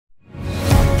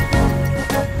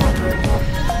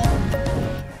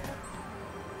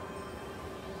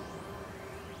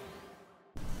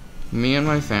me and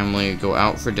my family go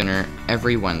out for dinner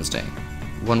every Wednesday.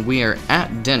 When we are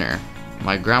at dinner,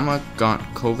 my grandma got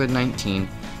COVID-19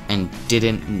 and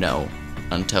didn't know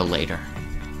until later.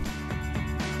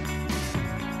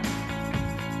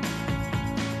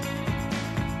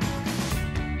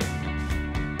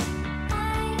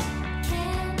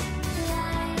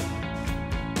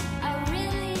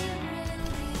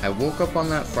 I woke up on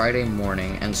that Friday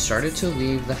morning and started to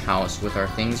leave the house with our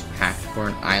things packed for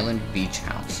an island beach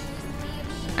house.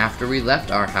 After we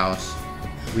left our house,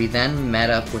 we then met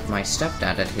up with my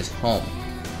stepdad at his home.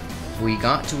 We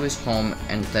got to his home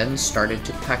and then started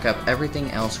to pack up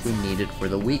everything else we needed for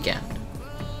the weekend.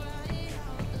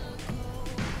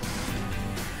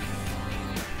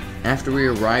 After we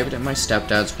arrived at my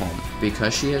stepdad's home,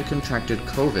 because she had contracted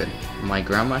COVID, my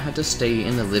grandma had to stay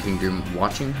in the living room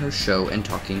watching her show and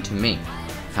talking to me.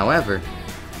 However,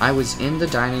 I was in the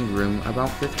dining room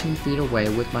about 15 feet away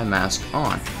with my mask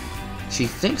on. She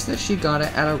thinks that she got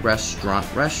it at a restaurant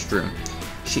restroom.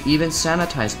 She even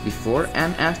sanitized before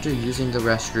and after using the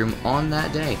restroom on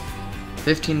that day.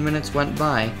 15 minutes went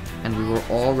by and we were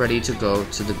all ready to go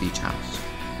to the beach house.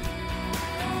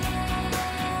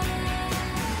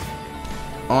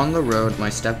 On the road, my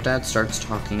stepdad starts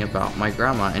talking about my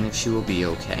grandma and if she will be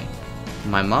okay.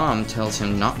 My mom tells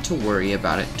him not to worry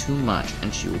about it too much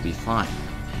and she will be fine.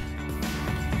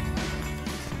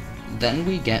 Then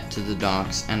we get to the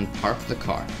docks and park the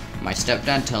car. My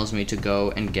stepdad tells me to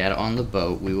go and get on the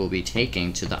boat we will be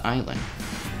taking to the island.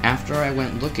 After I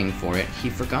went looking for it, he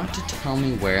forgot to tell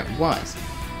me where it was.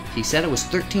 He said it was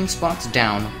 13 spots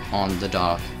down on the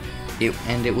dock.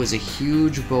 And it was a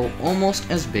huge boat,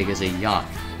 almost as big as a yacht.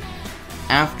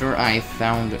 After I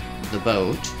found the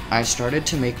boat, I started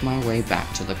to make my way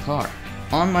back to the car.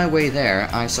 On my way there,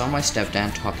 I saw my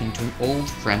stepdad talking to an old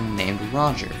friend named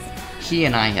Roger. He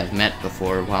and I have met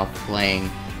before while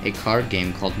playing a card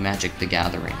game called Magic the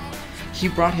Gathering. He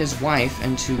brought his wife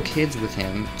and 2 kids with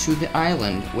him to the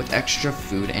island with extra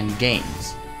food and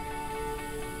games.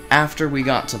 After we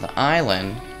got to the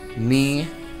island, me,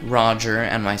 Roger,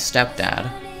 and my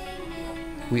stepdad,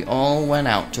 we all went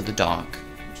out to the dock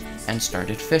and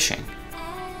started fishing.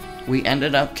 We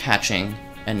ended up catching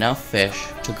enough fish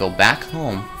to go back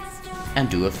home and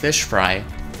do a fish fry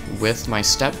with my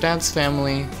stepdad's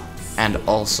family and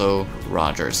also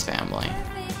Roger's family.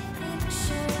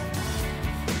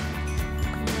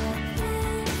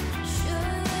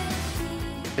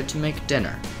 To make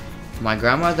dinner. My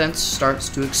grandma then starts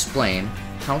to explain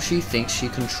how she thinks she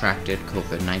contracted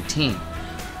COVID-19.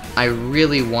 I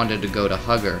really wanted to go to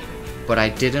hug her, but I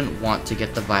didn't want to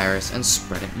get the virus and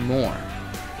spread it more.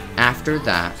 After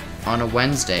that, on a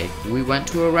Wednesday, we went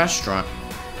to a restaurant,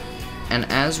 and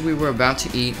as we were about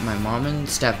to eat, my mom and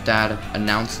stepdad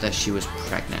announced that she was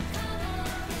pregnant.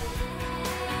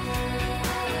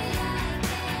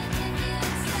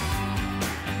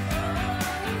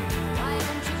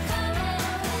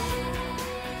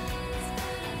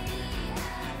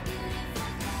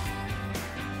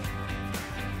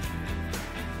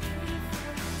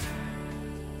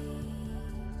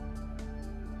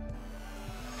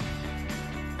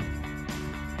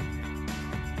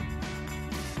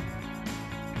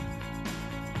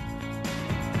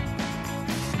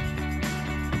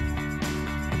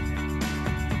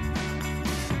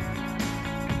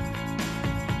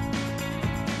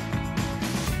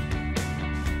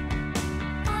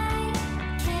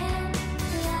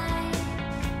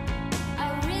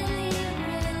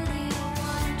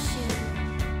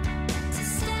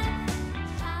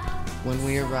 When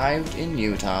we arrived in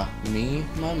Utah, me,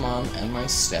 my mom, and my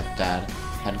stepdad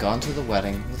had gone to the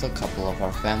wedding with a couple of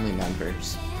our family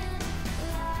members.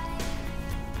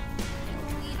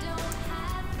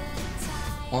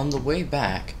 On the way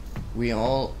back,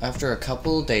 after a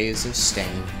couple of days of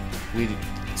staying, we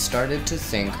started to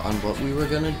think on what we were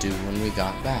going to do when we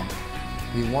got back.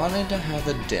 We wanted to have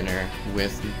a dinner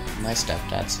with my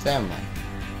stepdad's family.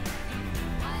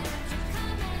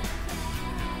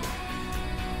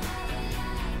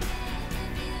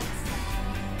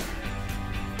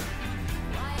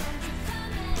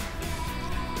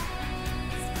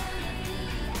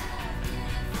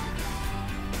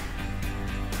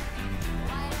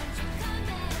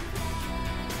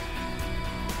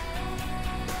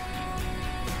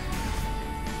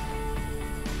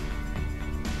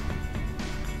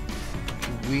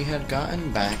 We had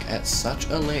gotten back at such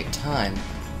a late time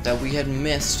that we had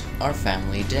missed our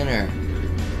family dinner,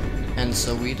 and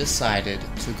so we decided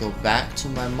to go back to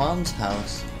my mom's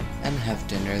house and have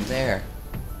dinner there.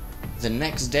 The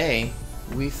next day,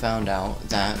 we found out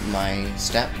that my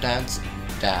stepdad's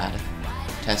dad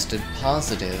tested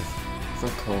positive for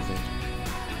COVID.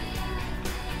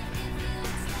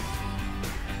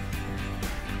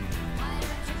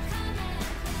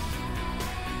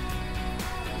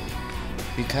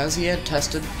 Because he had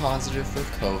tested positive for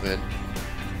COVID,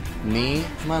 me,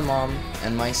 my mom,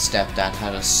 and my stepdad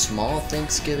had a small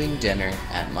Thanksgiving dinner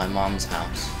at my mom's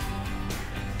house.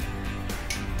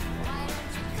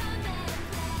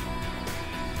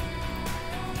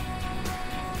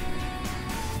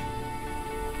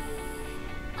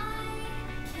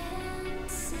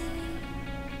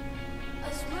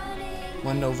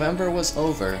 When November was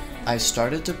over, I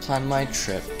started to plan my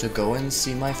trip to go and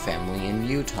see my family in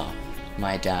Utah,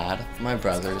 my dad, my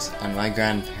brothers, and my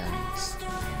grandparents.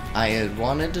 I had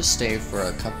wanted to stay for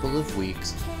a couple of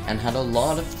weeks and had a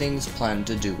lot of things planned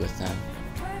to do with them.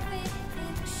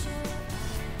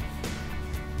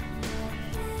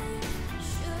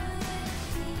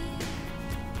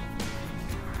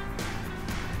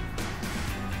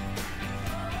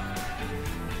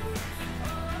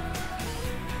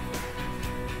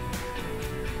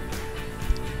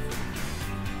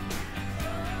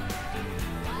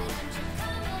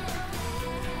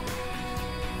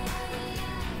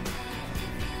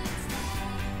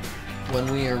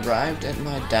 When we arrived at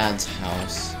my dad's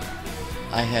house,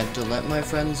 I had to let my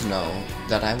friends know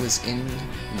that I was in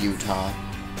Utah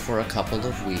for a couple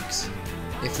of weeks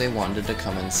if they wanted to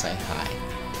come and say hi.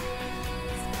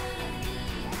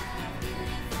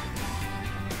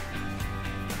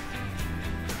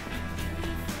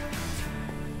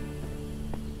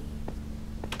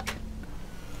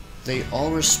 They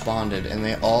all responded and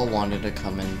they all wanted to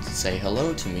come and say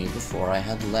hello to me before I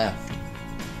had left.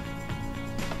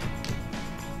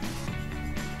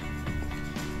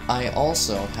 I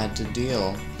also had to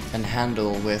deal and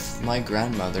handle with my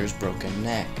grandmother's broken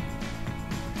neck,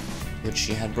 which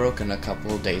she had broken a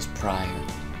couple of days prior.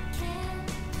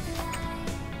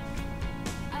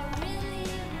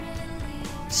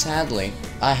 Sadly,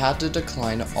 I had to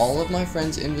decline all of my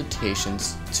friends'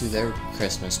 invitations to their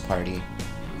Christmas party.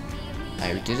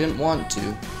 I didn't want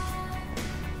to,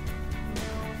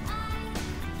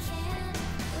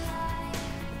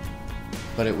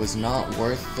 but it was not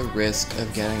worth the risk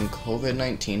of getting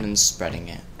COVID-19 and spreading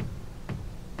it.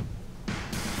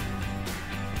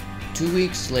 2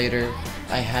 weeks later,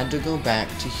 I had to go back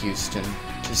to Houston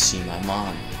to see my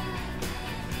mom.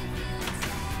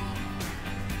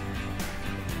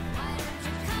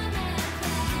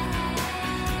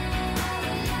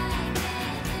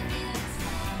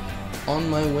 On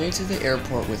my way to the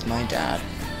airport with my dad,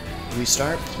 we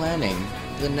start planning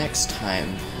the next time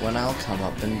when I'll come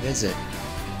up and visit.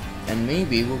 And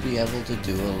maybe we'll be able to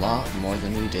do a lot more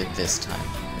than we did this time.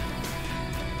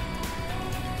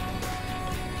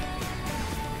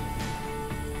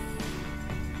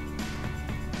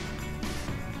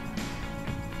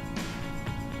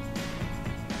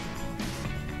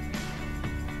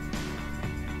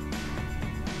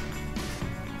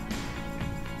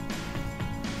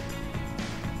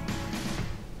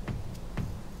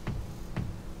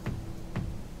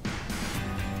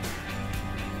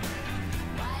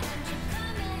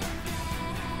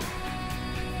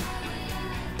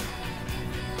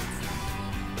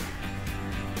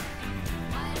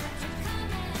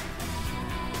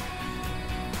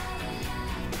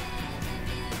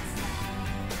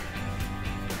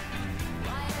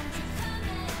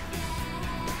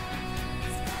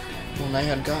 When I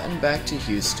had gotten back to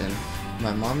Houston,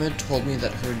 my mom had told me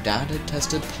that her dad had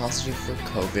tested positive for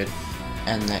COVID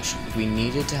and that we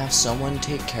needed to have someone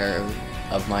take care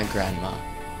of my grandma.